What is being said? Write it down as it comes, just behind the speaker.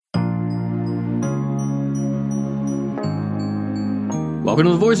Welcome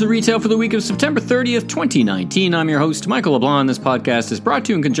to the Voice of Retail for the week of September 30th, 2019. I'm your host, Michael LeBlanc. This podcast is brought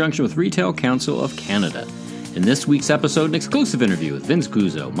to you in conjunction with Retail Council of Canada. In this week's episode, an exclusive interview with Vince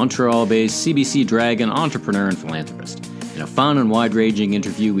Guzzo, Montreal-based CBC Dragon entrepreneur and philanthropist. In a fun and wide-ranging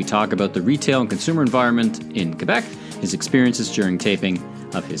interview, we talk about the retail and consumer environment in Quebec, his experiences during taping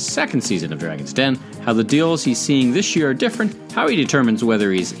of his second season of Dragon's Den, how the deals he's seeing this year are different, how he determines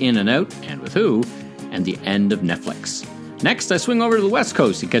whether he's in and out, and with who, and the end of Netflix. Next, I swing over to the West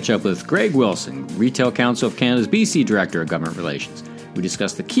Coast to catch up with Greg Wilson, Retail Council of Canada's BC Director of Government Relations. We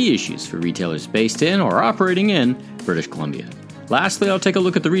discuss the key issues for retailers based in or operating in British Columbia. Lastly, I'll take a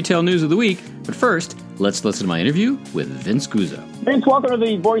look at the retail news of the week, but first, let's listen to my interview with Vince Guzzo. Vince, welcome to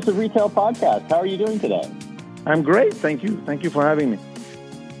the Voice of Retail podcast. How are you doing today? I'm great, thank you. Thank you for having me.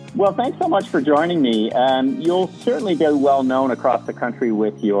 Well, thanks so much for joining me. You'll certainly be well known across the country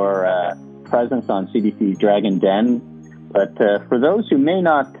with your presence on CBC Dragon Den. But for those who may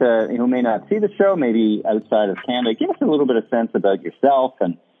not see the show, maybe outside of Canada, give us a little bit of sense about yourself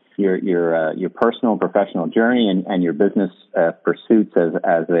and your personal and professional journey and your business pursuits as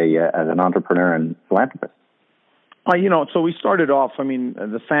an entrepreneur and philanthropist. So we started off.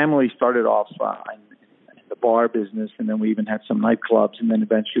 The family started off in the bar business, and then we even had some nightclubs. And then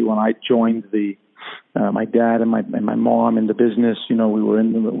eventually, when I joined my dad and my mom in the business, we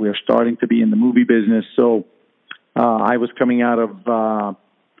were starting to be in the movie business. So. I was coming out of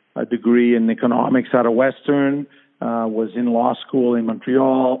a degree in economics out of Western, was in law school in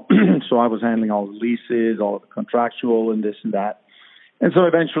Montreal, so I was handling all the leases, all the contractual and this and that. And so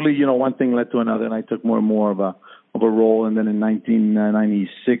eventually, one thing led to another, and I took more and more of a role. And then in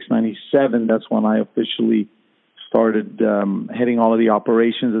 1996, 97, that's when I officially started heading all of the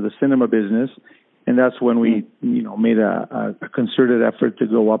operations of the cinema business. And that's when we, made a concerted effort to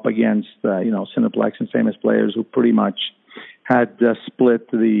go up against, Cineplex and Famous Players, who pretty much had split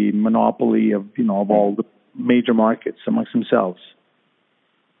the monopoly of all the major markets amongst themselves.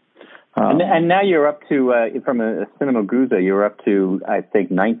 And now you're up to, from a Cinema Guzzo, you're up to, I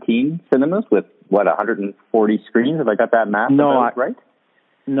think, 19 cinemas with, 140 screens? Have I got that math right?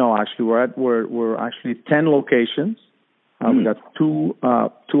 No, actually, we're actually 10 locations. We got two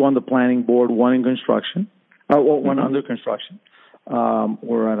on the planning board, one in construction, one under construction.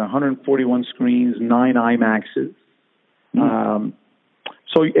 We're at 141 screens, 9 IMAXs.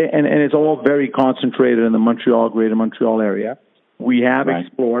 So it's all very concentrated in the greater Montreal area. We have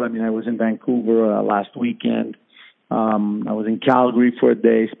explored. I was in Vancouver last weekend. I was in Calgary for a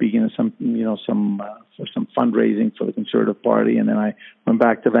day speaking to some fundraising for the Conservative Party, and then I went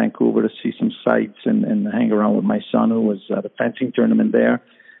back to Vancouver to see some sites and hang around with my son, who was at a fencing tournament there.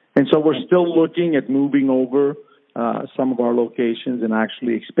 And so we're still looking at moving over some of our locations and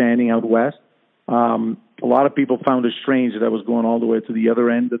actually expanding out west. A lot of people found it strange that I was going all the way to the other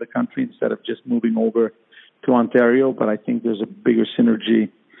end of the country instead of just moving over to Ontario, but I think there's a bigger synergy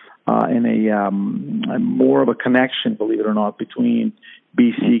and a more of a connection, believe it or not, between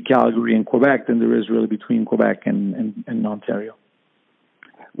BC, Calgary, and Quebec than there is really between Quebec and Ontario.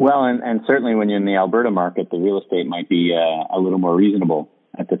 Well, and certainly when you're in the Alberta market, the real estate might be a little more reasonable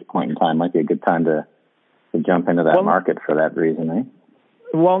at this point in time. Might be a good time to jump into that market for that reason, eh?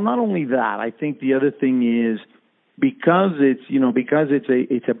 Well, not only that, I think the other thing is because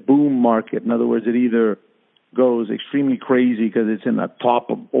it's a boom market. In other words, it either goes extremely crazy because it's in the top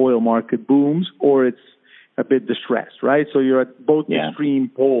of oil market booms, or it's a bit distressed, right? So you're at both extreme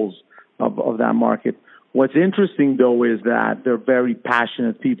poles of that market. What's interesting, though, is that they're very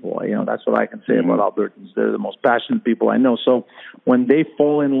passionate people. That's what I can say about Albertans. They're the most passionate people I know. So when they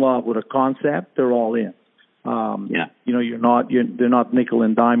fall in love with a concept, they're all in. They're not nickel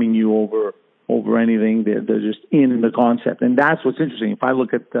and diming you over anything. They're just in the concept, and that's what's interesting. If I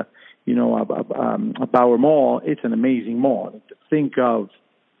look at a Bauer Mall, it's an amazing mall. To think of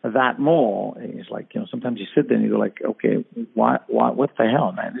that mall is like, sometimes you sit there and you go like, okay, what the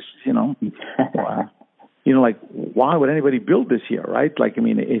hell, man? This is, like, why would anybody build this here, right?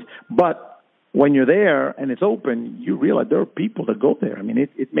 But when you're there and it's open, you realize there are people that go there.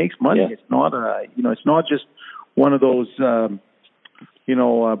 It makes money. Yeah. It's not it's not just one of those,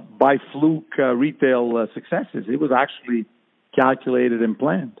 by fluke retail successes. It was actually calculated and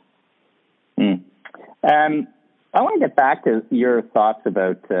planned. I want to get back to your thoughts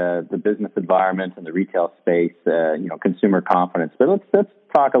about the business environment and the retail space, consumer confidence. But let's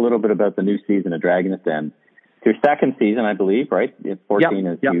talk a little bit about the new season of Dragon's Den. It's your second season, I believe, right?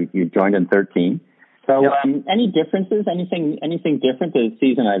 14 you joined in 13. So any differences? Anything different? The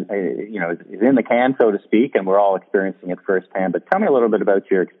season, is in the can, so to speak, and we're all experiencing it firsthand. But tell me a little bit about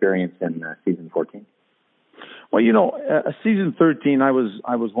your experience in season 14. Well, season 13, I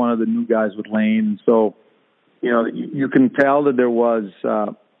was one of the new guys with Lane, so you can tell that there was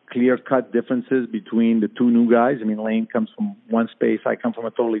clear-cut differences between the two new guys. I mean, Lane comes from one space, I come from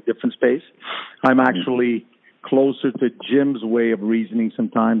a totally different space. I'm actually closer to Jim's way of reasoning.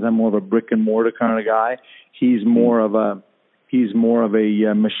 Sometimes I'm more of a brick and mortar kind of guy. He's more of a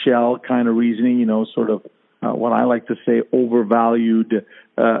Michelle kind of reasoning. Sort of what I like to say, overvalued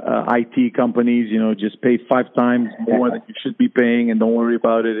IT companies. Just pay 5 times more than you should be paying, and don't worry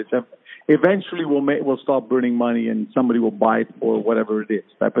about it. Eventually we'll stop burning money, and somebody will buy it for whatever it is,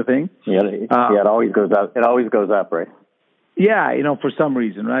 type of thing. Yeah, it always goes up. It always goes up, right? Yeah, for some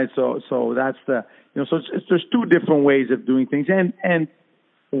reason, right? So that's the so there's 2 different ways of doing things, and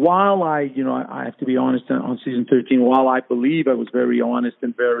while I have to be honest on season 13, while I believe I was very honest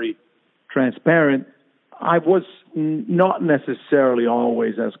and very transparent, I was not necessarily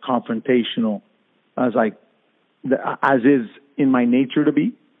always as confrontational as is in my nature to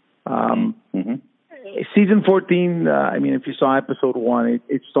be. Season 14, if you saw episode 1,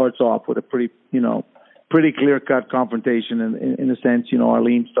 it starts off with a pretty clear-cut confrontation in a sense.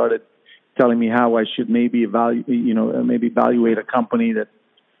 Arlene started telling me how I should maybe evaluate a company that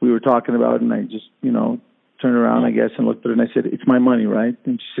we were talking about, and I just, turned around, I guess, and looked at her, and I said, "It's my money, right?"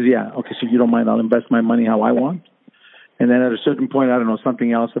 And she said, "Yeah, okay, so you don't mind, I'll invest my money how I want." And then at a certain point, I don't know,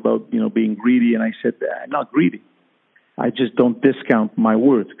 something else about, being greedy, and I said, "I'm not greedy. I just don't discount my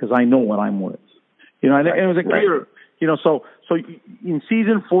worth because I know what I'm worth." And it was a clear, so in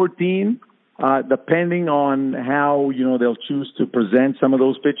season 14, depending on how, they'll choose to present some of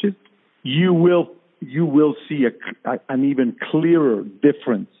those pitches, you will see an even clearer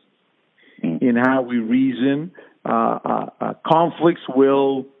difference in how we reason. Conflicts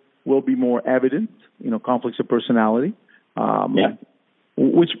will be more evident, conflicts of personality.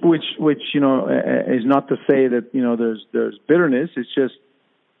 Which is not to say that there's bitterness. It's just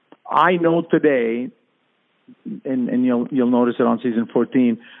I know today, and you'll notice it on season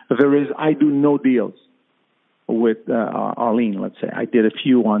 14. I do no deals with Arlene. Let's say I did a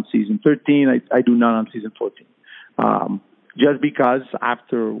few on season 13. I do none on season 14. Just because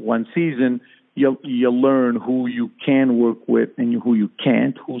after one season, you'll learn who you can work with and who you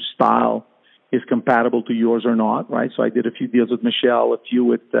can't, whose style is compatible to yours or not, right? So I did a few deals with Michelle, a few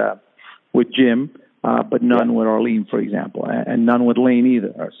with Jim, but none with Arlene, for example, and none with Lane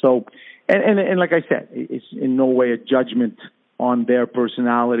either. So, and like I said, it's in no way a judgment on their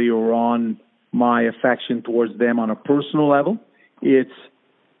personality or on my affection towards them on a personal level. It's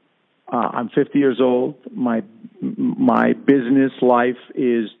I'm 50 years old. My business life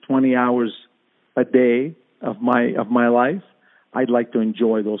is 20 hours a day of my life. I'd like to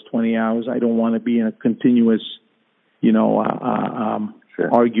enjoy those 20 hours. I don't want to be in a continuous,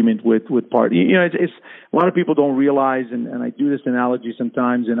 argument with party. It's a lot of people don't realize, and I do this analogy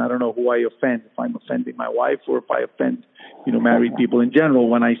sometimes, and I don't know who I offend, if I'm offending my wife or if I offend, married people in general,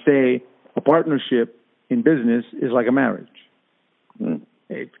 when I say a partnership in business is like a marriage.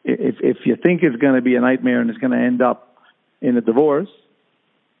 If you think it's going to be a nightmare and it's going to end up in a divorce,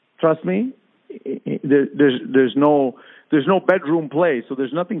 trust me, there's no bedroom play, so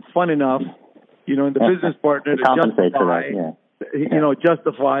there's nothing fun enough, in the business partner to compensate for that.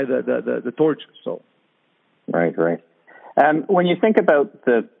 Justify the torture. So, right. When you think about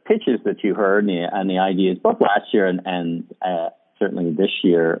the pitches that you heard and the ideas, both last year and certainly this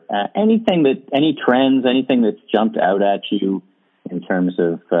year, any trends, anything that's jumped out at you in terms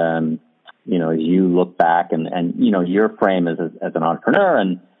of as you look back and your frame as an entrepreneur,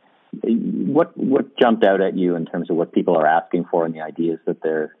 and what jumped out at you in terms of what people are asking for and the ideas that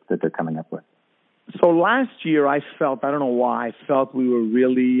they're coming up with? So last year, I don't know why, I felt we were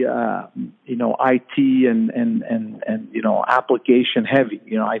really, IT and application heavy.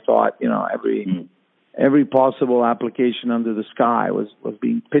 I thought, every possible application under the sky was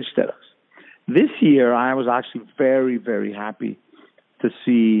being pitched at us. This year, I was actually very, very happy to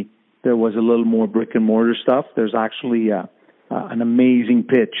see there was a little more brick and mortar stuff. There's actually an amazing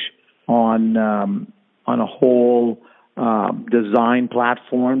pitch on a whole design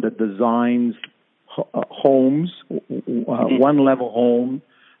platform that designs homes, one-level home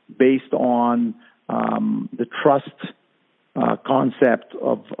based on the trust concept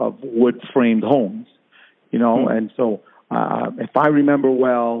of wood-framed homes, And so, if I remember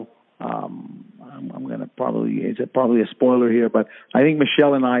well, I'm going to probably a spoiler here, but I think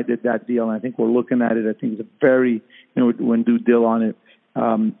Michelle and I did that deal, and I think we're looking at it. I think it's a very, when do deal on it,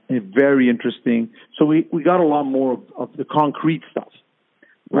 very interesting. So we got a lot more of the concrete stuff.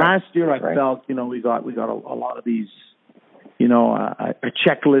 Last year, I felt, we got a lot of these, a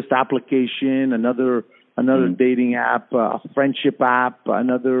checklist application, another another dating app, a friendship app,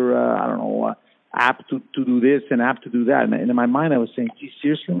 another, app to do this and app to do that. And in my mind, I was saying, gee,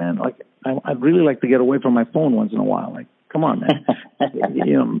 seriously, man, like, I'd really like to get away from my phone once in a while. Like, come on, man,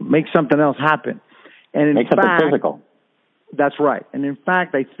 make something else happen. And in Make something physical. That's right. And in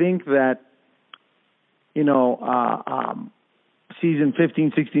fact, I think that, season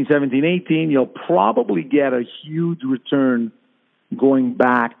 15, 16, 17, 18, you'll probably get a huge return going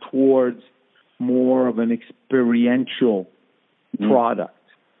back towards more of an experiential product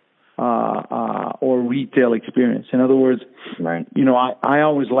or retail experience. In other words, right. I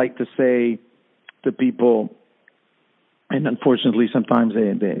always like to say to people, and unfortunately sometimes they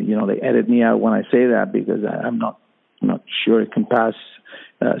edit me out when I say that because I'm not sure it can pass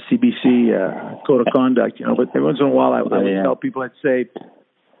CBC code of conduct, but every once in a while I would tell people, I'd say,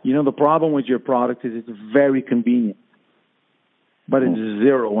 the problem with your product is it's very convenient, but it's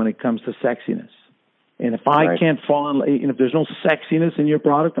zero when it comes to sexiness. And if I can't fall in, if there's no sexiness in your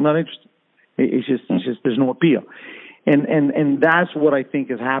product, I'm not interested. It's just there's no appeal. And that's what I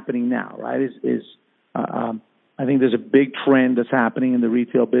think is happening now, right? I think there's a big trend that's happening in the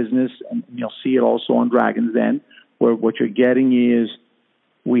retail business, and you'll see it also on Dragon's Den, where what you're getting is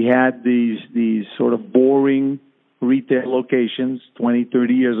we had these sort of boring retail locations 20,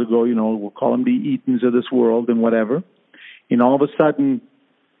 30 years ago, we'll call them the Eatons of this world and whatever. And all of a sudden,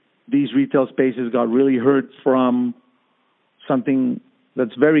 these retail spaces got really hurt from something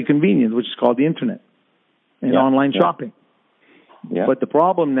that's very convenient, which is called the internet and online shopping. Yeah. But the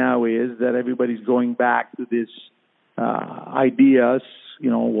problem now is that everybody's going back to this ideas,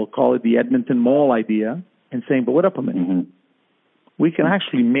 we'll call it the Edmonton Mall idea, and saying, but wait up a minute. Mm-hmm. We can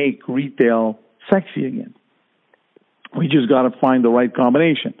actually make retail sexy again. We just got to find the right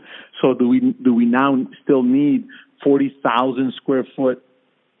combination. So do we now still need 40,000 square foot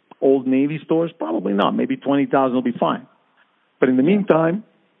Old Navy stores? Probably not. Maybe 20,000 will be fine. But in the meantime,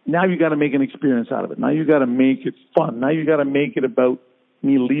 now you got to make an experience out of it. Now you got to make it fun. Now you got to make it about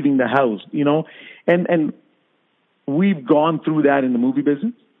me leaving the house, and we've gone through that in the movie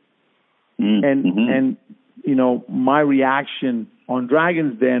business. And my reaction on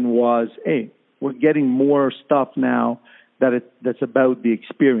Dragon's Den was, hey, we're getting more stuff now that's about the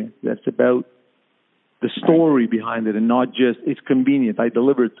experience, that's about the story behind it, and not just it's convenient, I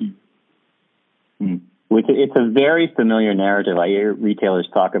deliver it to you. It's a very familiar narrative. I hear retailers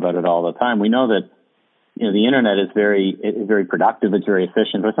talk about it all the time. We know that the internet is very productive, it's very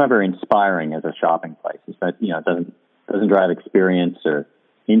efficient, but it's not very inspiring as a shopping place. It's not, it doesn't drive experience or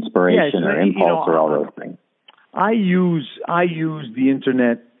inspiration or impulse or all those things. I use the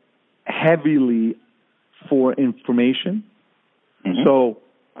internet heavily for information. Mm-hmm. So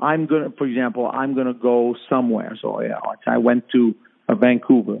I'm gonna go somewhere. So I went to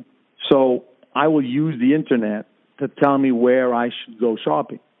Vancouver. So I will use the internet to tell me where I should go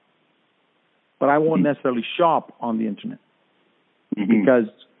shopping. But I won't necessarily shop on the internet because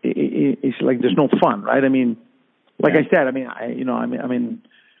it's like there's no fun, right? I mean, like I said, I'm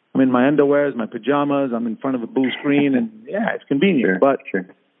in my underwears, my pajamas. I'm in front of a blue screen, and it's convenient.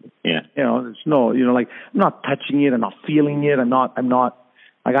 There's no, like I'm not touching it, I'm not feeling it,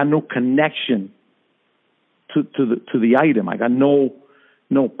 I got no connection to the item. I got no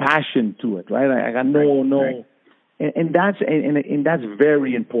passion to it, right? I got no, and that's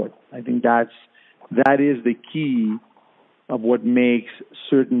very important. I think that is the key of what makes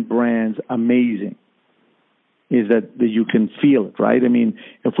certain brands amazing. Is that you can feel it, right? I mean,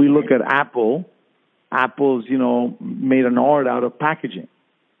 if we look at Apple's, made an art out of packaging.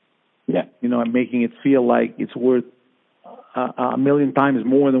 Yeah. And making it feel like it's worth a million times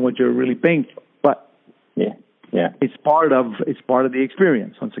more than what you're really paying for. But it's part of the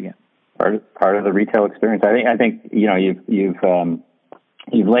experience once again. Part of the retail experience. I think you've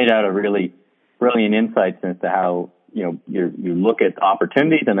laid out a really brilliant insights as to how you look at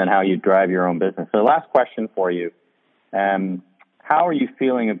opportunities and then how you drive your own business. So last question for you. How are you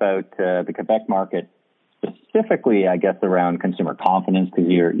feeling about the Quebec market, specifically, I guess, around consumer confidence? Because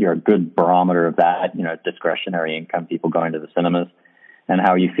you're a good barometer of that, discretionary income, people going to the cinemas. And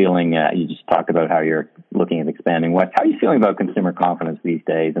how are you feeling? You just talked about how you're looking at expanding west. How are you feeling about consumer confidence these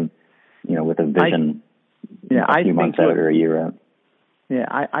days? And, with a vision a few months out or a year out? Yeah,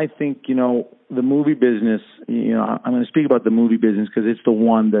 I think, the movie business, I'm going to speak about the movie business because it's the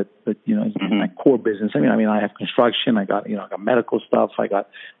one that is my core business. I mean, I have construction, I got medical stuff, I got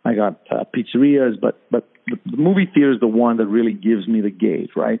pizzerias, but the movie theater is the one that really gives me the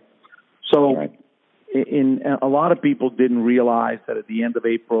gauge, right? So a lot of people didn't realize that at the end of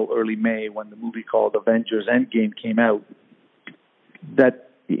April, early May, when the movie called Avengers Endgame came out, that,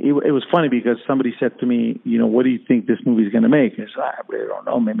 it was funny because somebody said to me, what do you think this movie is going to make? I said, I really don't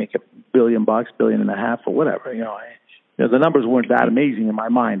know. Maybe make $1 billion, $1.5 billion, or whatever. The numbers weren't that amazing in my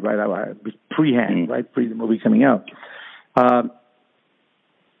mind, right? I was pre-hand, right? Pre the movie coming out.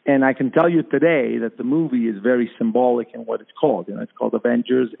 And I can tell you today that the movie is very symbolic in what it's called. It's called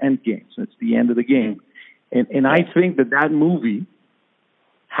Avengers Endgame. So it's the end of the game. And I think that movie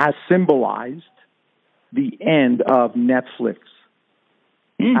has symbolized the end of Netflix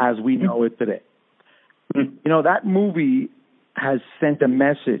as we know it today. That movie has sent a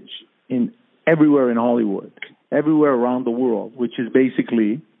message everywhere in Hollywood, everywhere around the world, which is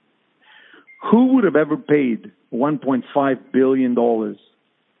basically, who would have ever paid $1.5 billion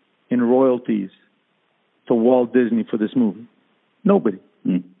in royalties to Walt Disney for this movie? Nobody.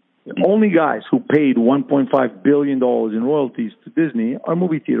 The only guys who paid $1.5 billion in royalties to Disney are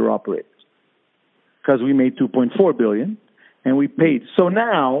movie theater operators, because we made $2.4 billion and we paid. So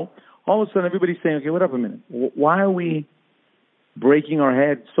now, all of a sudden, everybody's saying, okay, wait up a minute. Why are we breaking our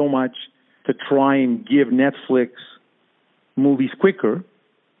heads so much to try and give Netflix movies quicker,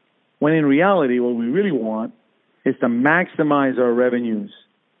 when in reality, what we really want is to maximize our revenues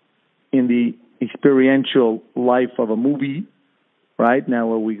in the experiential life of a movie? Right now,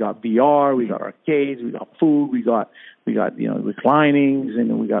 where we got VR, we got arcades, we got food, we got reclinings,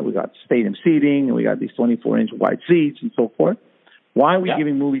 and we got stadium seating, and we got these 24-inch wide seats and so forth. Why are we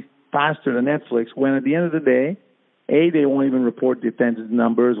giving movies faster to Netflix when at the end of the day, they won't even report the attendance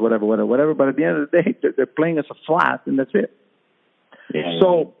numbers, whatever. But at the end of the day, they're playing us a flat, and that's it. Yeah.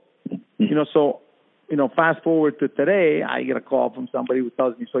 So, fast forward to today, I get a call from somebody who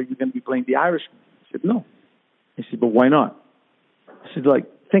tells me, so you're going to be playing The Irishman? I said, no. I said, but why not? I said,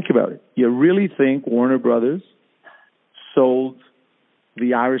 think about it. You really think Warner Brothers sold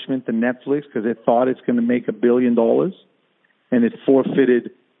The Irishman to Netflix because they thought it's going to make $1 billion and it forfeited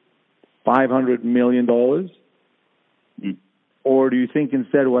 $500 million? Or do you think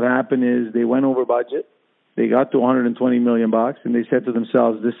instead what happened is they went over budget, they got to $120 million, and they said to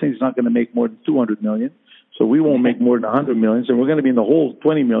themselves, this thing's not going to make more than $200 million, so we won't make more than $100 million, so we're going to be in the whole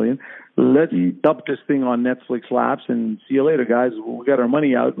 $20 million. Let's dump this thing on Netflix laps and see you later, guys. We got our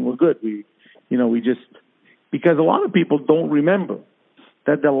money out and we're good. Because a lot of people don't remember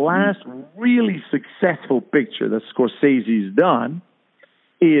that the last really successful picture that Scorsese's done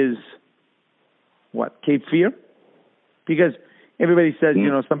is Cape Fear? Because everybody says,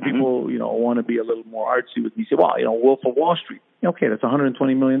 some people, want to be a little more artsy with me. Say, well, Wolf of Wall Street. Okay, that's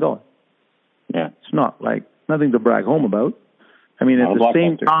 $120 million. Yeah. It's not nothing to brag home about. I mean, at the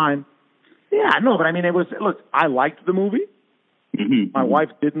same time, but I mean, I liked the movie. My wife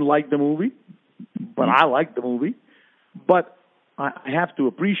didn't like the movie, but I liked the movie. But I have to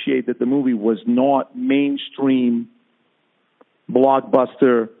appreciate that the movie was not mainstream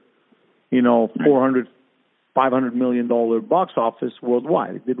blockbuster, $400, $500 million box office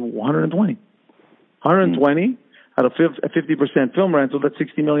worldwide. It did 120. 120 out of a 50% film rental, that's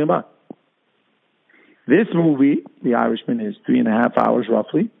 $60 million. This movie, The Irishman, is 3.5 hours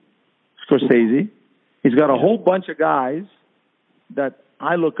roughly. Scorsese. He's got a whole bunch of guys that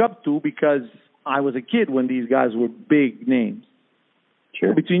I look up to because I was a kid when these guys were big names.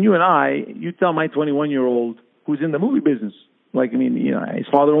 Sure. Between you and I, you tell my 21-year-old who's in the movie business, his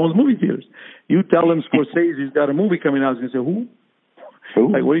father owns movie theaters. You tell him Scorsese's got a movie coming out, he's going to say,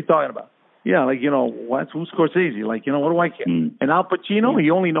 who? What are you talking about? Yeah, who's Scorsese? What do I care? And Al Pacino,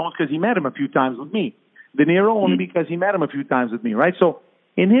 he only knows because he met him a few times with me. De Niro, only because he met him a few times with me, right? So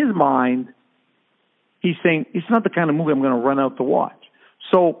in his mind, he's saying, it's not the kind of movie I'm going to run out to watch.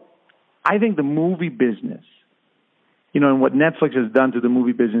 So I think the movie business, and what Netflix has done to the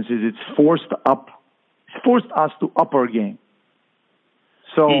movie business is it's forced us to up our game.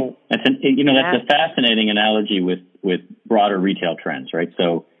 So that's a fascinating analogy with broader retail trends, right?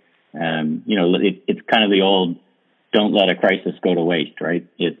 So, it's kind of the old, don't let a crisis go to waste, right?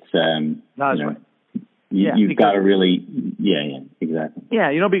 It's, right. You've got to really, exactly.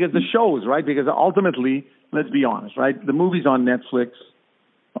 Yeah, because the shows, right? Because ultimately, let's be honest, right? The movies on Netflix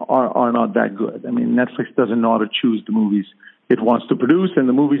are not that good. I mean, Netflix doesn't know how to choose the movies it wants to produce, and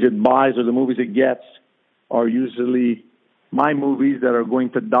the movies it buys or the movies it gets are usually my movies that are going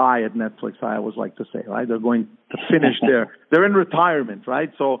to die at Netflix, I always like to say, right? They're going to finish they're in retirement,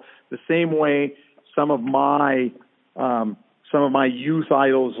 right? So the same way some of my youth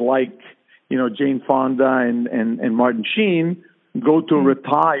idols like, Jane Fonda and Martin Sheen go to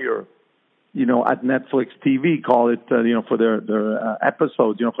retire, at Netflix TV, call it, for their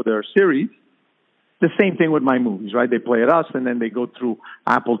episodes, for their series. The same thing with my movies, right? They play at us, and then they go through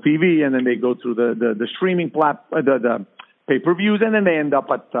Apple TV, and then they go through the streaming the pay-per-views, and then they end up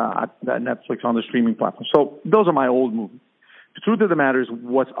at Netflix on the streaming platform. So those are my old movies. The truth of the matter is,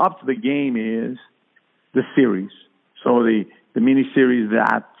 what's up to the game is the series. So the miniseries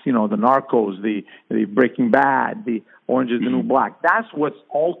that, the Narcos, the Breaking Bad, the Orange is the New Black. That's what's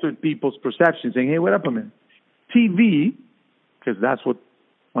altered people's perception, saying, hey, wait up a minute. TV, because that's what,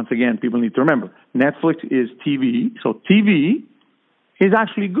 once again, people need to remember. Netflix is TV, so TV is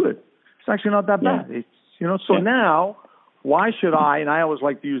actually good. It's actually not that bad. It's, so now, why should I, and I always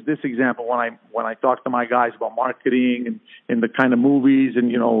like to use this example when I talk to my guys about marketing and the kind of movies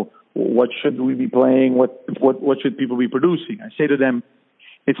and, what should we be playing, what should people be producing? I say to them,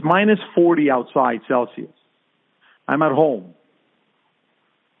 it's minus 40 outside Celsius. I'm at home.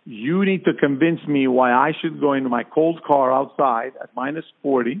 You need to convince me why I should go into my cold car outside at minus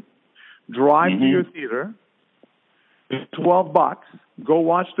 40, drive to your theater, $12, go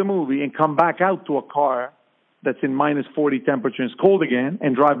watch the movie, and come back out to a car that's in minus 40 temperature and it's cold again,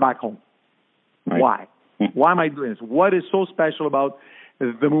 and drive back home. Right. Why? Why am I doing this? What is so special about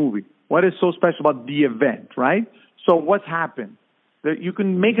the movie? What is so special about the event, right? So what's happened? That you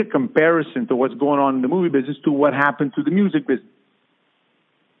can make a comparison to what's going on in the movie business to what happened to the music business.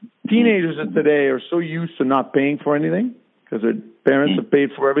 Teenagers of today are so used to not paying for anything because their parents have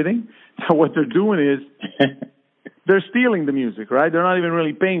paid for everything. So what they're doing is they're stealing the music, right? They're not even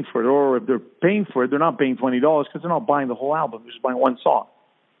really paying for it. Or if they're paying for it, they're not paying $20 because they're not buying the whole album. They're just buying one song.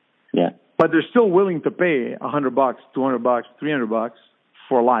 Yeah. But they're still willing to pay $100, $200, $300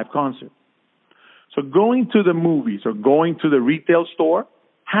 for a live concert. So going to the movies or going to the retail store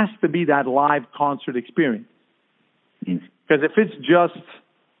has to be that live concert experience. Because if it's just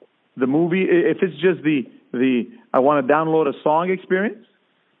the movie, if it's just the I want to download a song experience,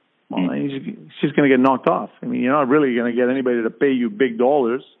 well, it's just going to get knocked off. I mean, you're not really going to get anybody to pay you big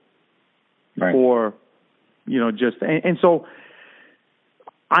dollars for, just, and so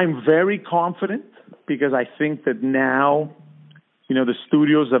I'm very confident because I think that now, the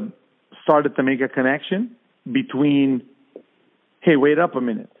studios have started to make a connection between, hey, wait up a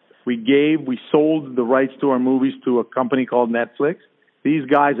minute. We sold the rights to our movies to a company called Netflix. These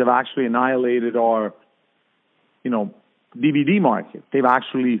guys have actually annihilated our, DVD market. They've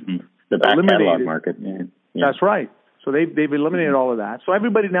actually the back eliminated catalog market. Yeah. That's right. So they've eliminated all of that. So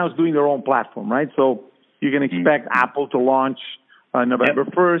everybody now is doing their own platform, right? So you can expect Apple to launch November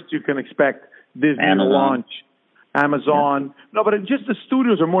 1st. You can expect Disney to launch, Amazon. No, but just the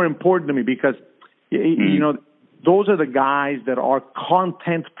studios are more important to me because, those are the guys that are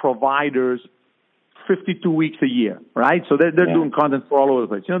content providers 52 weeks a year, right? So they're doing content for all over the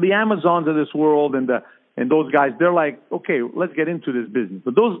place. The Amazons of this world and those guys, they're like, okay, let's get into this business.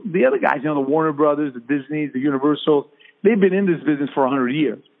 But the other guys, the Warner Brothers, the Disneys, the Universals, they've been in this business for 100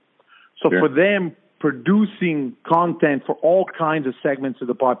 years. So for them, producing content for all kinds of segments of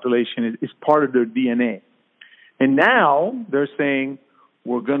the population is part of their DNA. And now they're saying,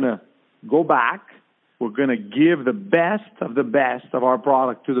 we're going to go back. We're going to give the best of our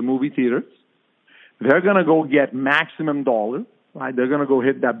product to the movie theaters. They're going to go get maximum dollar, right? They're going to go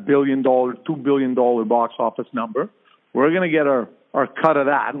hit that $1 billion, $2 billion box office number. We're going to get our cut of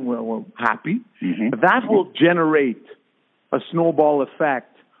that, and we're happy. That will generate a snowball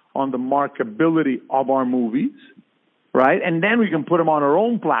effect on the marketability of our movies, right? And then we can put them on our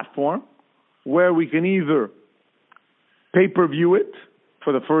own platform where we can either pay-per-view it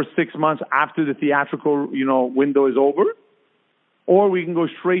for the first 6 months after the theatrical, window is over, or we can go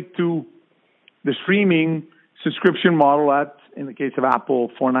straight to the streaming subscription model at, in the case of Apple,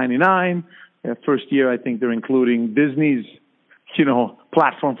 $4.99. First year, I think they're including Disney's,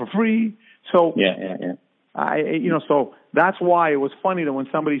 platform for free. So so that's why it was funny that when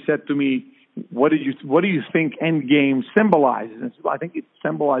somebody said to me, what do you think Endgame symbolizes? And I think it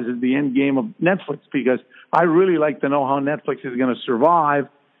symbolizes the Endgame of Netflix, because I really like to know how Netflix is going to survive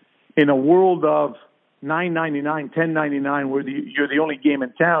in a world of $9.99, $10.99, where you're the only game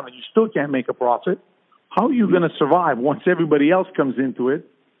in town and you still can't make a profit. How are you going to survive once everybody else comes into it,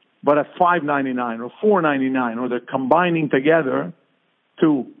 but at $5.99 or $4.99, or they're combining together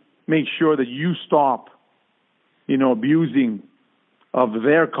to make sure that you stop, abusing of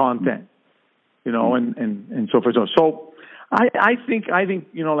their content, and so forth. So I think,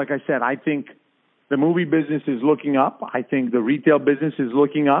 like I said, I think the movie business is looking up. I think the retail business is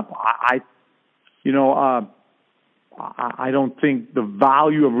looking up. I don't think the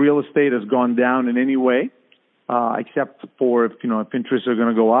value of real estate has gone down in any way, except for if interests are going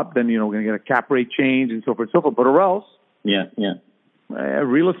to go up, then, we're going to get a cap rate change and so forth, But or else,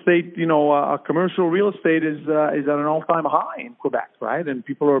 real estate, commercial real estate is at an all-time high in Quebec, right? And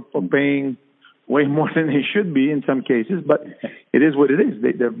people are paying way more than they should be in some cases, but it is what it is.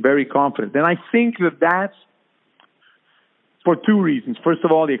 They're very confident. And I think that's for two reasons. First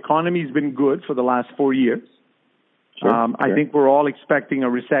of all, the economy's been good for the last 4 years. Sure. I think we're all expecting a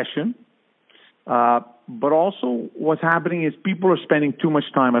recession. But also what's happening is people are spending too much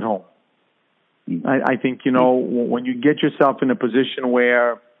time at home. I think, when you get yourself in a position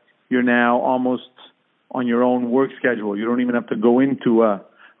where you're now almost on your own work schedule, you don't even have to go into a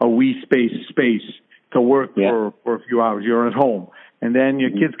space to work for a few hours. You're at home. And then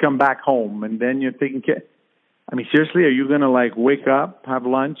your kids come back home, and then you're taking care. I mean, seriously, are you going to wake up, have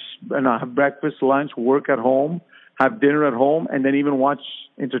breakfast, lunch, work at home, have dinner at home, and then even watch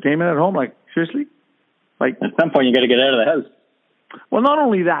entertainment at home? Seriously? At some point, you got to get out of the house. Well, not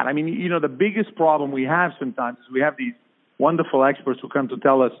only that. I mean, the biggest problem we have sometimes is we have these wonderful experts who come to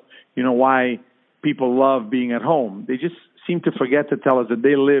tell us, why people love being at home. They just seem to forget to tell us that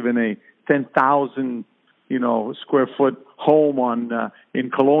they live in a 10,000, square foot home in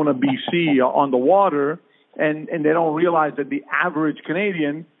Kelowna, BC, on the water, and they don't realize that the average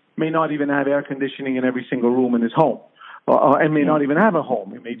Canadian may not even have air conditioning in every single room in his home. And may not even have a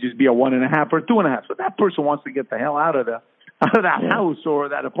home. It may just be a 1.5 or 2.5. So that person wants to get the hell out of that house or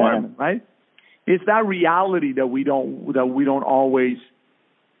that apartment, right? It's that reality that we don't always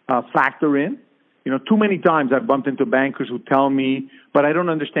factor in. Too many times I've bumped into bankers who tell me, "But I don't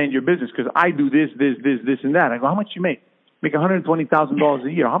understand your business because I do this, and that." I go, "How much you make? Make $120,000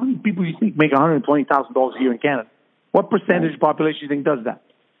 a year. How many people do you think make $120,000 a year in Canada? What percentage of the population do you think does that?"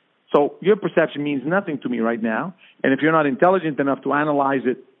 So your perception means nothing to me right now. And if you're not intelligent enough to analyze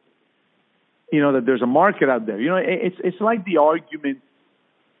it, that there's a market out there. It's like the argument,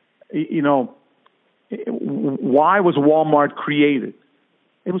 why was Walmart created?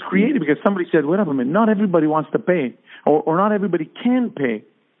 It was created because somebody said, wait a minute, not everybody wants to pay, or not everybody can pay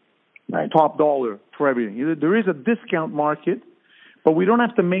top dollar for everything. There is a discount market, but we don't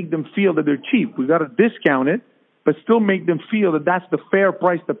have to make them feel that they're cheap. We've got to discount it, but still make them feel that that's the fair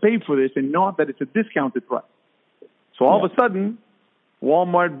price to pay for this and not that it's a discounted price. So all of a sudden,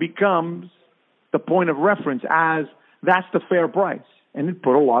 Walmart becomes the point of reference as that's the fair price. And it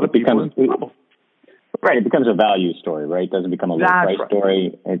put a lot of people in trouble. Right, it becomes a value story, right? It doesn't become a low price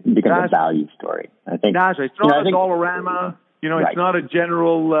story. It becomes a value story. I think that's right. It's not a Dollarama. It's not a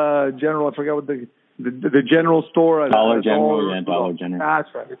general. I forget what the general store. Dollar General. That's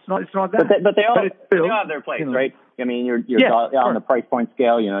right. It's not that. But they all have their place, right? I mean, you're on the price point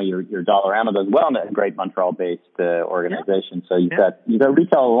scale. Your Dollarama does well in a great Montreal-based organization. So you've got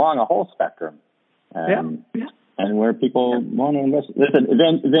retail along a whole spectrum. And where people want to invest. Listen,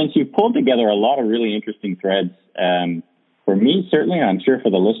 Vince, you've pulled together a lot of really interesting threads. For me, certainly, and I'm sure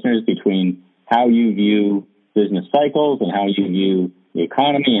for the listeners, between how you view business cycles and how you view the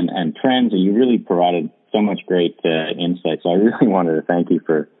economy and trends, and you really provided so much great insight. So I really wanted to thank you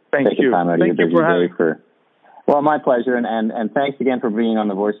for taking time out of your busy day. Well, my pleasure, and thanks again for being on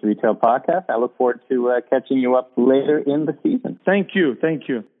the Voice of Retail podcast. I look forward to catching you up later in the season. Thank you.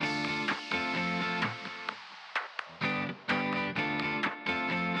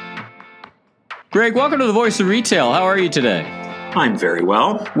 Greg, welcome to the Voice of Retail. How are you today? I'm very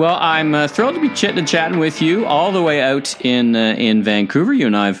well. Well, I'm thrilled to be chitting and chatting with you all the way out in Vancouver. You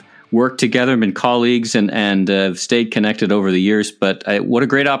and I have worked together, been colleagues, and stayed connected over the years. But what a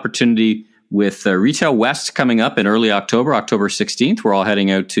great opportunity with Retail West coming up in early October 16th. We're all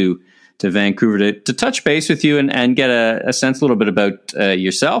heading out to Vancouver to touch base with you and get a sense a little bit about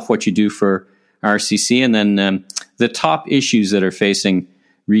yourself, what you do for RCC, and then the top issues that are facing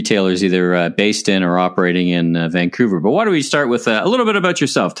retailers either based in or operating in Vancouver. But why don't we start with a little bit about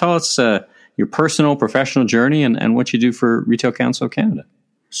yourself? Tell us your personal, professional journey and what you do for Retail Council of Canada.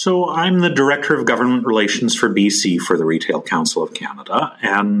 So I'm the Director of Government Relations for BC for the Retail Council of Canada,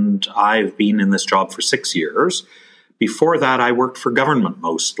 and I've been in this job for 6 years. Before that, I worked for government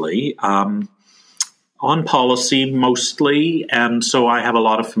mostly, on policy mostly, and so I have a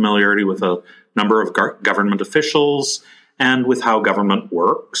lot of familiarity with a number of government officials and with how government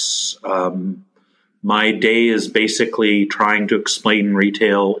works. My day is basically trying to explain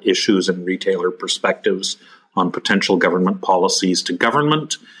retail issues and retailer perspectives on potential government policies to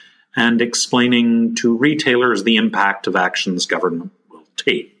government and explaining to retailers the impact of actions government will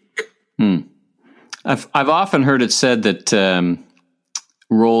take. I've often heard it said that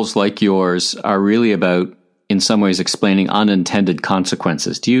roles like yours are really about, in some ways, explaining unintended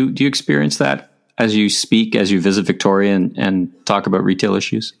consequences. Do you experience that as you speak, as you visit Victoria and talk about retail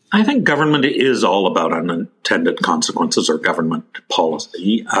issues? I think government is all about unintended consequences or government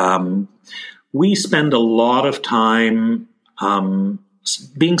policy. We spend a lot of time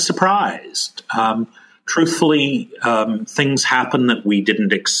being surprised. Truthfully, things happen that we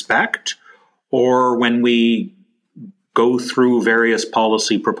didn't expect, or when we go through various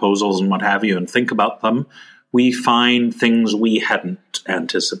policy proposals and what have you and think about them, we find things we hadn't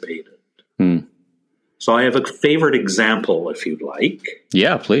anticipated. So I have a favorite example, if you'd like.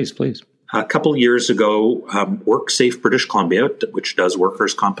 Yeah, please. A couple years ago, WorkSafe British Columbia, which does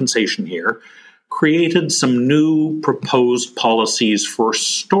workers' compensation here, created some new proposed policies for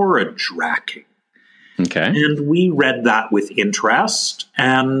storage racking. Okay. And we read that with interest,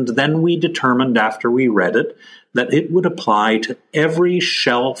 and then we determined after we read it that it would apply to every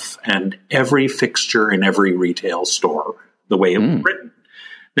shelf and every fixture in every retail store, the way it was written.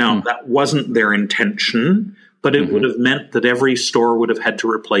 Now, that wasn't their intention, but it would have meant that every store would have had to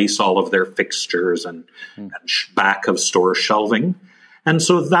replace all of their fixtures and back of store shelving. And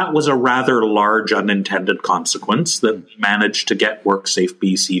so that was a rather large unintended consequence that we managed to get WorkSafe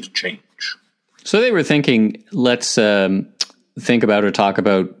B.C. to change. So they were thinking, let's think about or talk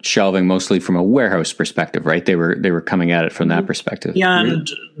about shelving mostly from a warehouse perspective, right? They were coming at it from that perspective. Yeah, and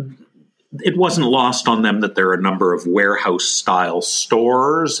it wasn't lost on them that there are a number of warehouse-style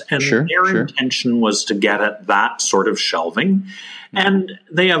stores, and their intention was to get at that sort of shelving. And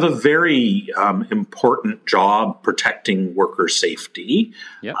they have a very important job protecting worker safety,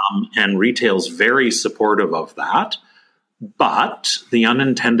 and retail's very supportive of that. But the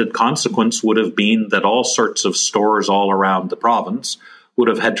unintended consequence would have been that all sorts of stores all around the province would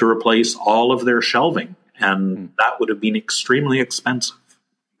have had to replace all of their shelving, and that would have been extremely expensive.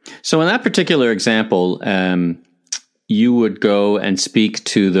 So in that particular example, you would go and speak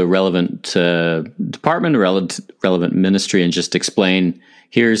to the relevant department, relevant ministry, and just explain,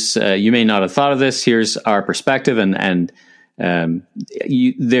 here's, you may not have thought of this, here's our perspective, and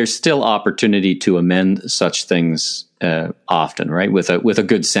there's still opportunity to amend such things often, right? With a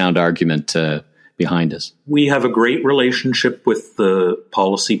good sound argument behind us. We have a great relationship with the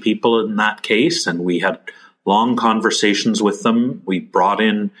policy people in that case, and we had long conversations with them. We brought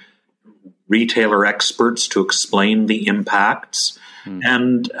in retailer experts to explain the impacts.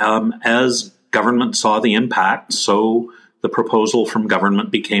 And as government saw the impact, so the proposal from government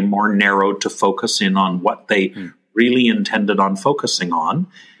became more narrowed to focus in on what they really intended on focusing on.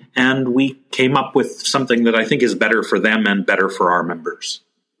 And we came up with something that I think is better for them and better for our members.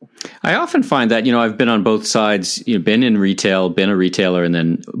 I often find that, I've been on both sides, been in retail, been a retailer, and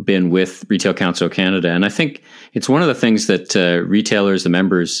then been with Retail Council of Canada. And I think it's one of the things that retailers, the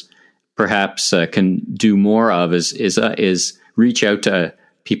members, perhaps can do more of is reach out to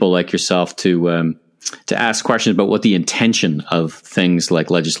people like yourself to ask questions about what the intention of things like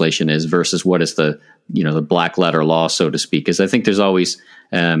legislation is versus what is the black letter law, so to speak. Because I think there's always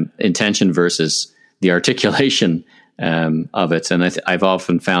intention versus the articulation of it. And I've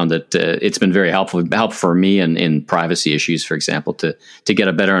often found that it's been very helpful for me in privacy issues, for example, to get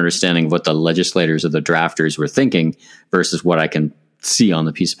a better understanding of what the legislators or the drafters were thinking versus what I can see on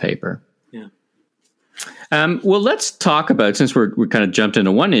the piece of paper. Yeah. Well, let's talk about, since we're kind of jumped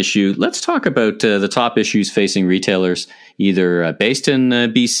into one issue, let's talk about the top issues facing retailers, either based in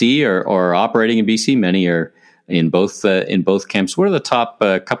BC or operating in BC. Many are in both camps. What are the top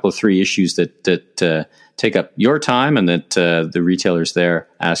couple of three issues that take up your time and that the retailers there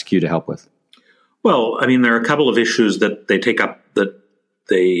ask you to help with? Well, I mean, there are a couple of issues that they take up, that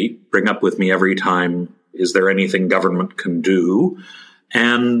they bring up with me every time. Is there anything government can do?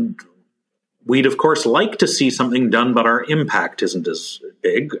 And we'd, of course, like to see something done, but our impact isn't as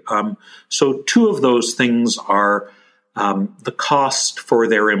big. So two of those things are the cost for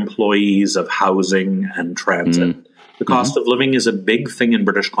their employees of housing and transit. The cost of living is a big thing in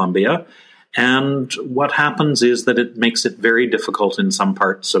British Columbia. And what happens is that it makes it very difficult in some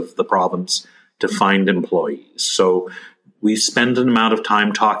parts of the province to find employees. So we spend an amount of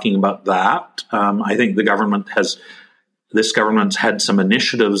time talking about that. I think this government's had some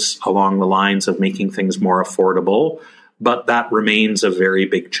initiatives along the lines of making things more affordable, but that remains a very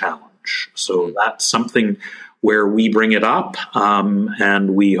big challenge. So that's something where we bring it up,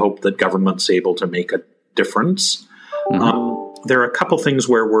 and we hope that government's able to make a difference. There are a couple things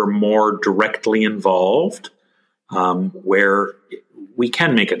where we're more directly involved, where we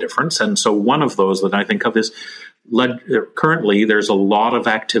can make a difference. And so one of those that I think of is currently there's a lot of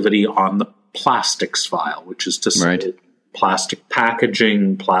activity on the plastics file, which is to say plastic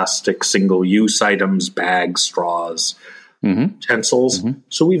packaging, plastic single-use items, bags, straws, utensils.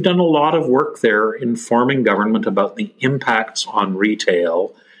 So we've done a lot of work there informing government about the impacts on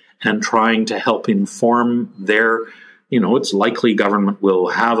retail and trying to help inform their it's likely government will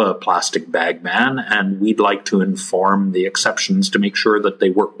have a plastic bag ban, and we'd like to inform the exceptions to make sure that they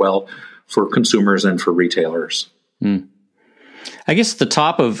work well for consumers and for retailers. I guess the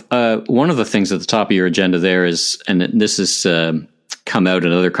top of one of the things at the top of your agenda there is, and this has come out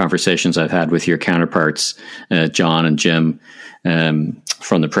in other conversations I've had with your counterparts, John and Jim,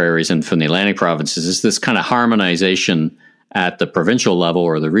 from the prairies and from the Atlantic provinces, is this kind of harmonization at the provincial level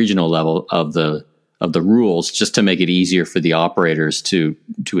or the regional level of the rules, just to make it easier for the operators to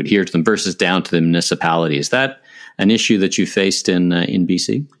adhere to them versus down to the municipality. Is that an issue that you faced in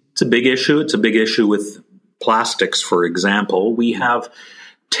BC? It's a big issue. It's a big issue with plastics, for example. We have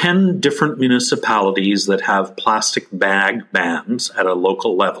 10 different municipalities that have plastic bag bans at a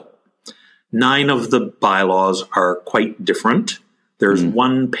local level. 9 of the bylaws are quite different. There's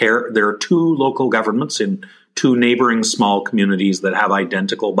there are 2 local governments in 2 neighboring small communities that have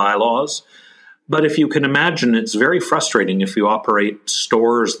identical bylaws. But if you can imagine, it's very frustrating if you operate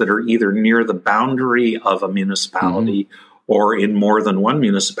stores that are either near the boundary of a municipality or in more than one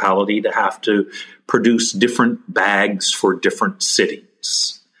municipality to have to produce different bags for different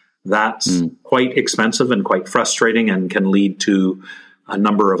cities. That's quite expensive and quite frustrating and can lead to a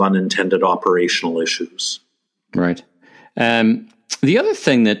number of unintended operational issues. Right. The other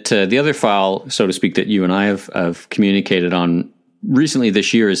thing that, the other file, so to speak, that you and I have communicated on recently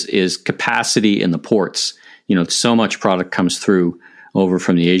this year is capacity in the ports. So much product comes through over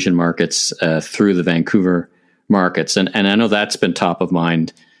from the Asian markets through the Vancouver markets. And I know that's been top of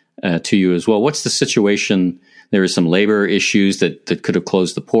mind to you as well. What's the situation? There are some labor issues that could have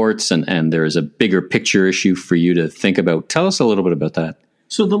closed the ports, and there is a bigger picture issue for you to think about. Tell us a little bit about that.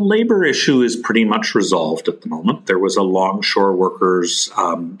 So the labor issue is pretty much resolved at the moment. There was a longshore workers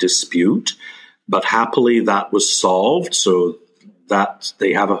dispute, but happily that was solved. So that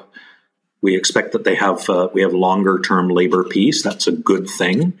we expect that we have longer term labor peace. That's a good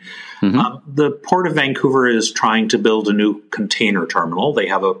thing. The Port of Vancouver is trying to build a new container terminal. They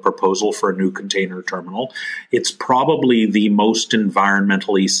have a proposal for a new container terminal. It's probably the most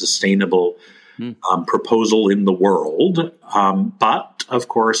environmentally sustainable proposal in the world. But of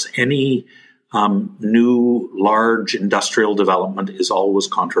course, any new large industrial development is always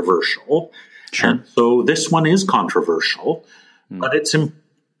controversial. Sure. And so this one is controversial, but it's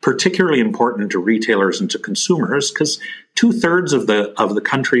particularly important to retailers and to consumers because 2/3 of the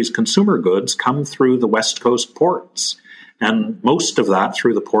country's consumer goods come through the West Coast ports, and most of that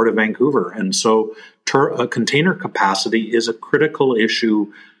through the Port of Vancouver. And so container capacity is a critical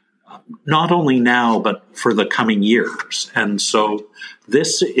issue, not only now, but for the coming years. And so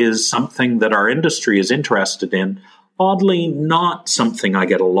this is something that our industry is interested in. Oddly, not something I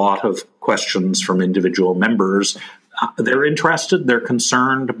get a lot of questions from individual members. They're interested, they're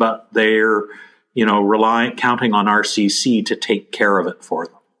concerned, but they're, counting on RCC to take care of it for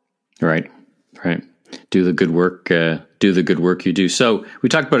them. Right. Do the good work. Do the good work you do. So we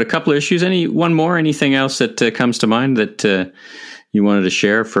talked about a couple of issues. Anything else that comes to mind that you wanted to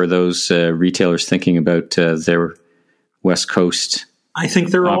share for those retailers thinking about their West Coast? I think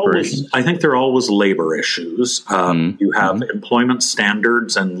there are always labor issues. You have employment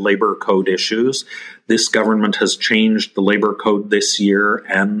standards and labor code issues. This government has changed the labor code this year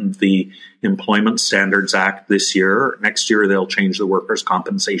and the Employment Standards Act this year. Next year, they'll change the Workers'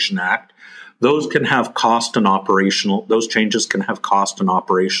 Compensation Act. Those can have those changes can have cost and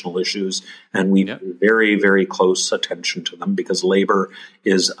operational issues, and we pay very, very close attention to them because labor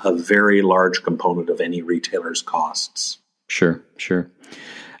is a very large component of any retailer's costs. Sure.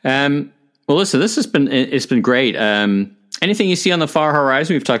 Well, listen, it's been great. Anything you see on the far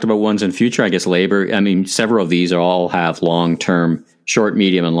horizon? We've talked about ones in future, I guess labor. Several of these all have long-term, short,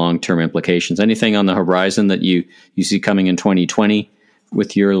 medium, and long-term implications. Anything on the horizon that you see coming in 2020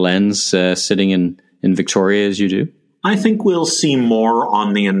 with your lens sitting in Victoria as you do? I think we'll see more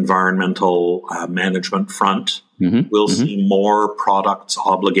on the environmental management front. We'll see more products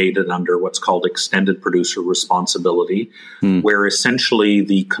obligated under what's called extended producer responsibility, where essentially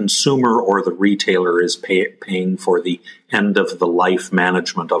the consumer or the retailer is paying for the end of the life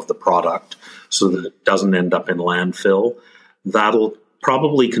management of the product so that it doesn't end up in landfill. That'll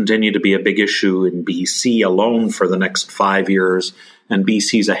probably continue to be a big issue in BC alone for the next 5 years. And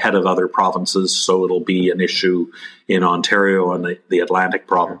BC's ahead of other provinces, so it'll be an issue in Ontario and the Atlantic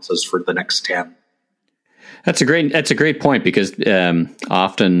provinces for the next 10. That's a great point because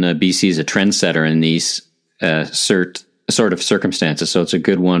often BC is a trendsetter in these sort of circumstances. So it's a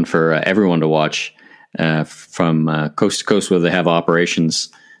good one for everyone to watch from coast to coast, where they have operations,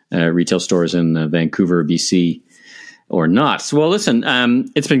 retail stores in Vancouver, BC, or not. So, well, listen,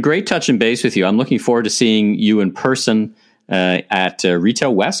 it's been great touching base with you. I'm looking forward to seeing you in person at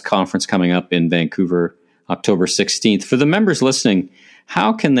Retail West conference coming up in Vancouver, October 16th. For the members listening,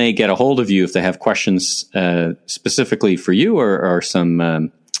 how can they get a hold of you if they have questions specifically for you or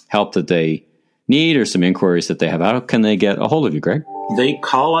some help that they need or some inquiries that they have? How can they get a hold of you, Greg? They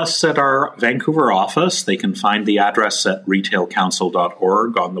call us at our Vancouver office. They can find the address at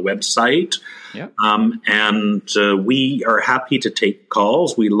retailcouncil.org on the website. Yep. And we are happy to take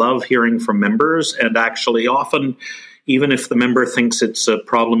calls. We love hearing from members, and actually often, even if the member thinks it's a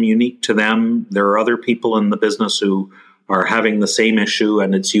problem unique to them, there are other people in the business who are having the same issue,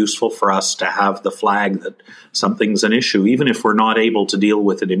 and it's useful for us to have the flag that something's an issue. Even if we're not able to deal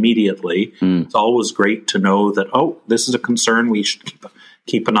with it immediately, it's always great to know that, this is a concern. We should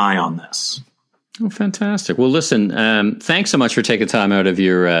keep an eye on this. Oh, fantastic. Well, listen, thanks so much for taking time out of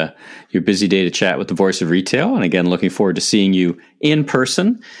your busy day to chat with the Voice of Retail. And again, looking forward to seeing you in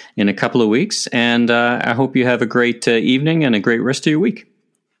person in a couple of weeks. And I hope you have a great evening and a great rest of your week.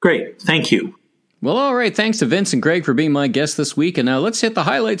 Great. Thank you. Well, all right. Thanks to Vince and Greg for being my guests this week. And now let's hit the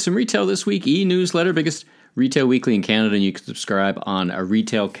highlights in retail this week. E-newsletter, biggest retail weekly in Canada. And you can subscribe on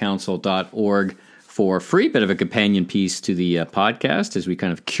retailcouncil.org for free. Bit of a companion piece to the podcast as we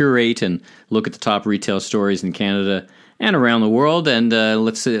kind of curate and look at the top retail stories in Canada and around the world. And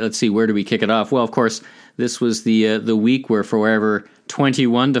let's see, where do we kick it off? Well, of course, this was the week where Forever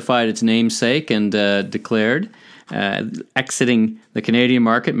 21 defied its namesake and declared exiting the Canadian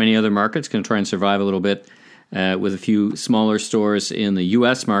market. Many other markets going to try and survive a little bit with a few smaller stores in the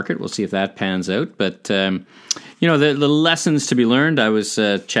U.S. market. We'll see if that pans out. But, the lessons to be learned, I was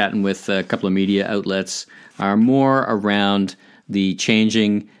chatting with a couple of media outlets, are more around the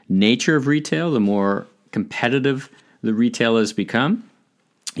changing nature of retail, the more competitive the retail has become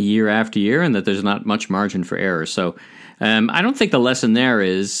year after year, and that there's not much margin for error. So I don't think the lesson there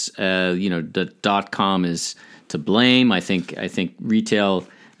is, that .com is to blame. I think retail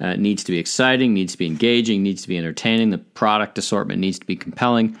needs to be exciting, needs to be engaging, needs to be entertaining. The product assortment needs to be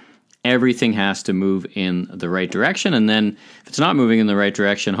compelling. Everything has to move in the right direction. And then if it's not moving in the right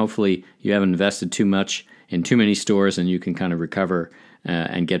direction, hopefully you haven't invested too much in too many stores and you can kind of recover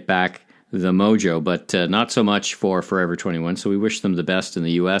and get back the mojo. But not so much for Forever 21. So we wish them the best in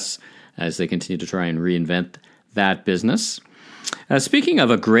the U.S. as they continue to try and reinvent that business. Speaking of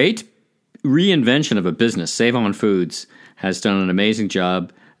a great reinvention of a business, Save On Foods has done an amazing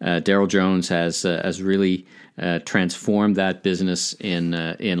job. Daryl Jones has really transformed that business in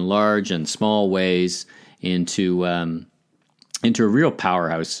large and small ways into a real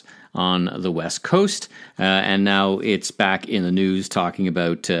powerhouse on the West Coast. And now it's back in the news talking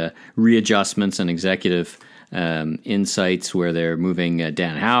about readjustments and executive insights where they're moving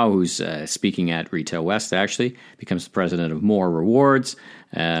Dan Howe, who's speaking at Retail West, actually becomes the president of More Rewards,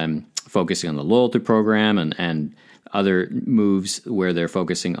 focusing on the loyalty program and other moves where they're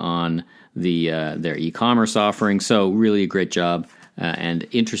focusing on their e-commerce offering. So really a great job and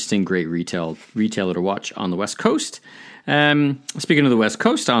interesting, great retailer to watch on the West Coast. Speaking of the West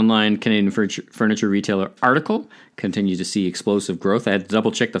Coast, online Canadian furniture retailer Article continues to see explosive growth. I had to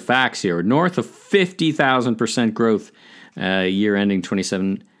double check the facts here. North of 50,000% growth year ending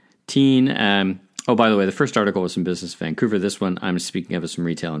 2017. By the way, the first article was from Business Vancouver. This one I'm speaking of is from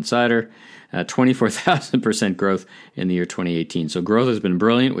Retail Insider. 24,000% growth in the year 2018. So growth has been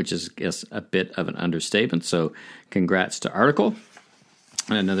brilliant, which is, I guess, a bit of an understatement. So congrats to Article.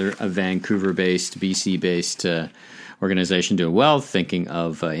 Another Vancouver-based, BC-based organization doing well. Thinking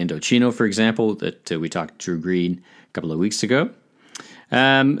of Indochino, for example, that we talked to Drew Green a couple of weeks ago.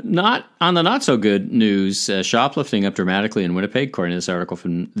 Not on the not-so-good news, shoplifting up dramatically in Winnipeg, according to this article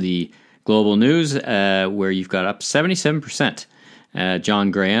from the Global News, where you've got up 77%.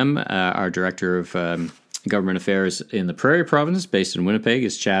 John Graham, our Director of Government Affairs in the Prairie Province, based in Winnipeg,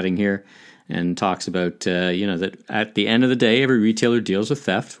 is chatting here and talks about, that at the end of the day, every retailer deals with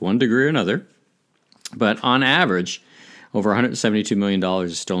theft, one degree or another. But on average, over $172 million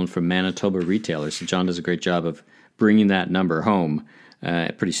is stolen from Manitoba retailers. So John does a great job of bringing that number home.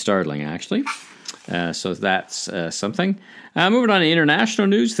 Pretty startling, actually. So that's something. Moving on to international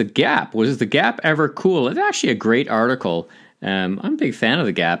news, The Gap. Was The Gap ever cool? It's actually a great article. I'm a big fan of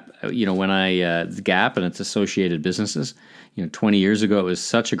The Gap. The Gap and its associated businesses. 20 years ago, it was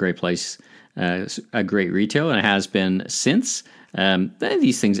such a great place, a great retailer, and it has been since.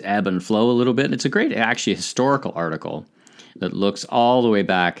 These things ebb and flow a little bit. And it's a great, actually, historical article that looks all the way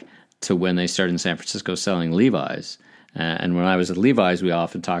back to when they started in San Francisco selling Levi's. And when I was at Levi's, we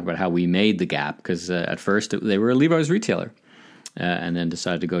often talk about how we made The Gap, because at first they were a Levi's retailer and then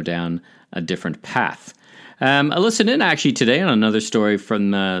decided to go down a different path. I listened in actually today on another story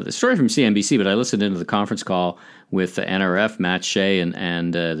from CNBC, but I listened into the conference call with the NRF, Matt Shea,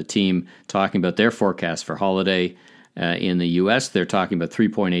 and the team talking about their forecast for holiday in the U.S. They're talking about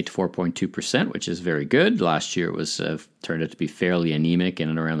 3.8 to 4.2%, which is very good. Last year it was turned out to be fairly anemic in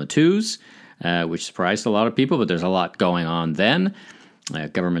and around the twos, which surprised a lot of people, but there's a lot going on then.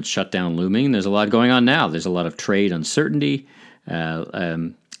 Government shutdown looming. There's a lot going on now. There's a lot of trade uncertainty.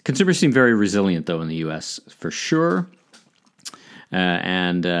 Consumers seem very resilient, though, in the U.S. for sure.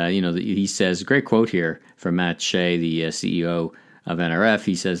 He says, great quote here from Matt Shea, the CEO of NRF.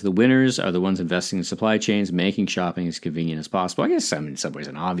 He says, the winners are the ones investing in supply chains, making shopping as convenient as possible. I guess in some ways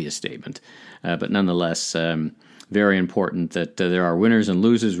an obvious statement, but nonetheless very important that there are winners and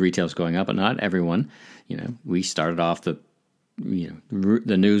losers. Retail's going up, but not everyone. We started off the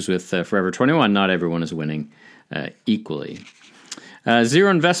news with Forever 21. Not everyone is winning equally. Zero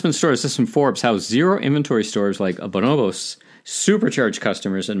investment stores. This is from Forbes. How zero inventory stores like Bonobos supercharge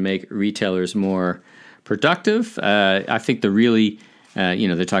customers and make retailers more productive. I think the really,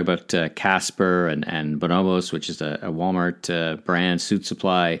 they talk about Casper and Bonobos, which is a Walmart brand, Suit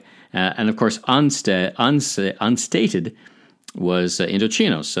Supply, and of course unstated was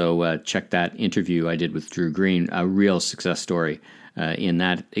Indochino. So check that interview I did with Drew Green, a real success story in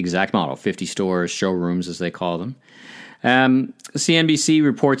that exact model. 50 stores, showrooms as they call them. CNBC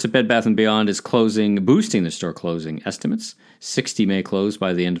reports that Bed Bath & Beyond is boosting the store closing estimates. 60 may close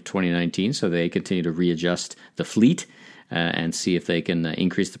by the end of 2019, so they continue to readjust the fleet and see if they can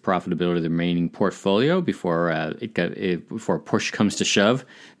increase the profitability of the remaining portfolio before push comes to shove.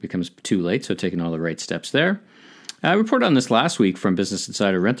 It becomes too late, so taking all the right steps there. I reported on this last week from Business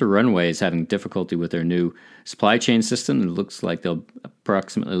Insider. Rent the Runway is having difficulty with their new supply chain system. It looks like they'll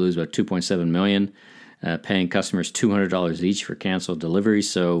approximately lose about $2.7 million, paying customers $200 each for canceled deliveries.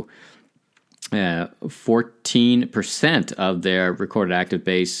 So 14% of their recorded active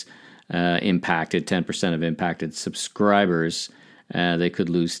base impacted, 10% of impacted subscribers. They could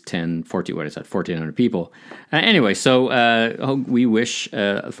lose 1,400 people. Anyway, so we wish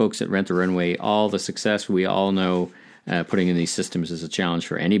folks at Rent the Runway all the success. We all know putting in these systems is a challenge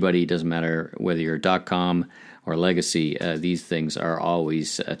for anybody. It doesn't matter whether you're .com or legacy. These things are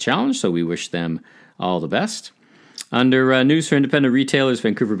always a challenge, so we wish them all the best. Under news for independent retailers,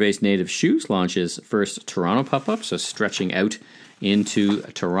 Vancouver-based Native Shoes launches first Toronto pop-up, so stretching out into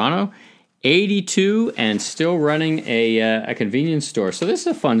Toronto. 82 and still running a convenience store. So this is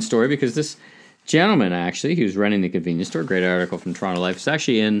a fun story because this gentleman, actually, who's running the convenience store, great article from Toronto Life, is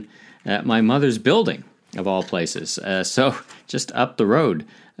actually in my mother's building, of all places. So just up the road.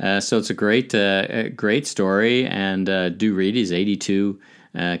 So it's a great story, and do read. He's 82,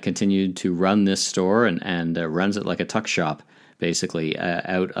 continued to run this store and runs it like a tuck shop, basically,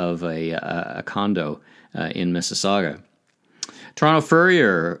 out of a condo in Mississauga. Toronto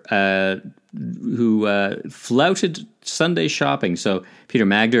Furrier, who flouted Sunday shopping. So Peter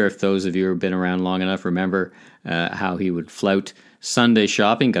Magder, if those of you who have been around long enough, remember how he would flout Sunday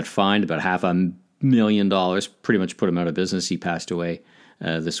shopping, got fined about $500,000, pretty much put him out of business. He passed away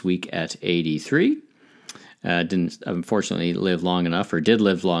this week at 83. Didn't unfortunately live long enough, or did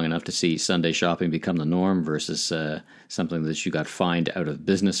live long enough to see Sunday shopping become the norm versus something that you got fined out of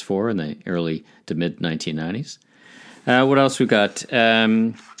business for in the early to mid 1990s. What else we got?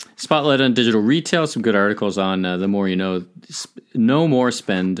 Spotlight on digital retail. Some good articles on the more you know. No more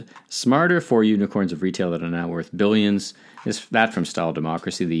spend smarter. 4 unicorns of retail that are now worth billions. That from Style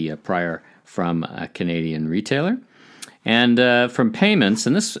Democracy, the prior from a Canadian retailer. And from payments,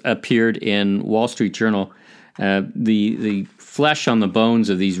 and this appeared in Wall Street Journal, the flesh on the bones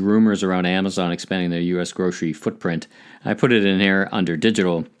of these rumors around Amazon expanding their U.S. grocery footprint. I put it in here under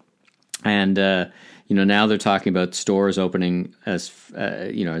digital, and now they're talking about stores opening as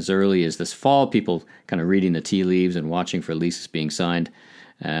early as this fall. People kind of reading the tea leaves and watching for leases being signed.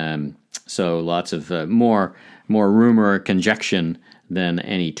 So lots of more rumor, conjecture than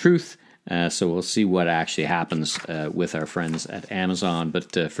any truth. So we'll see what actually happens with our friends at Amazon.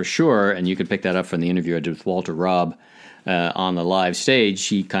 But for sure, and you can pick that up from the interview I did with Walter Robb on the live stage,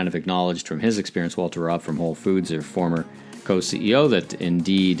 he kind of acknowledged from his experience, Walter Robb from Whole Foods, their former co-CEO, that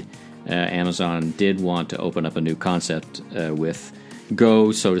indeed Amazon did want to open up a new concept with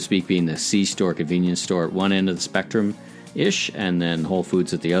Go, so to speak, being the C-store convenience store at one end of the spectrum-ish, and then Whole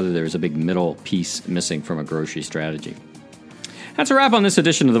Foods at the other. There's a big middle piece missing from a grocery strategy. That's a wrap on this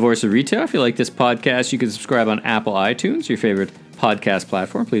edition of The Voice of Retail. If you like this podcast, you can subscribe on Apple iTunes, your favorite podcast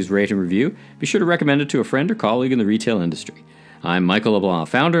platform. Please rate and review. Be sure to recommend it to a friend or colleague in the retail industry. I'm Michael LeBlanc,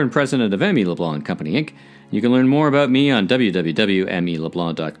 founder and president of M.E. LeBlanc & Company, Inc. You can learn more about me on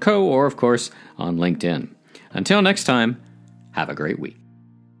www.meleblanc.co or, of course, on LinkedIn. Until next time, have a great week.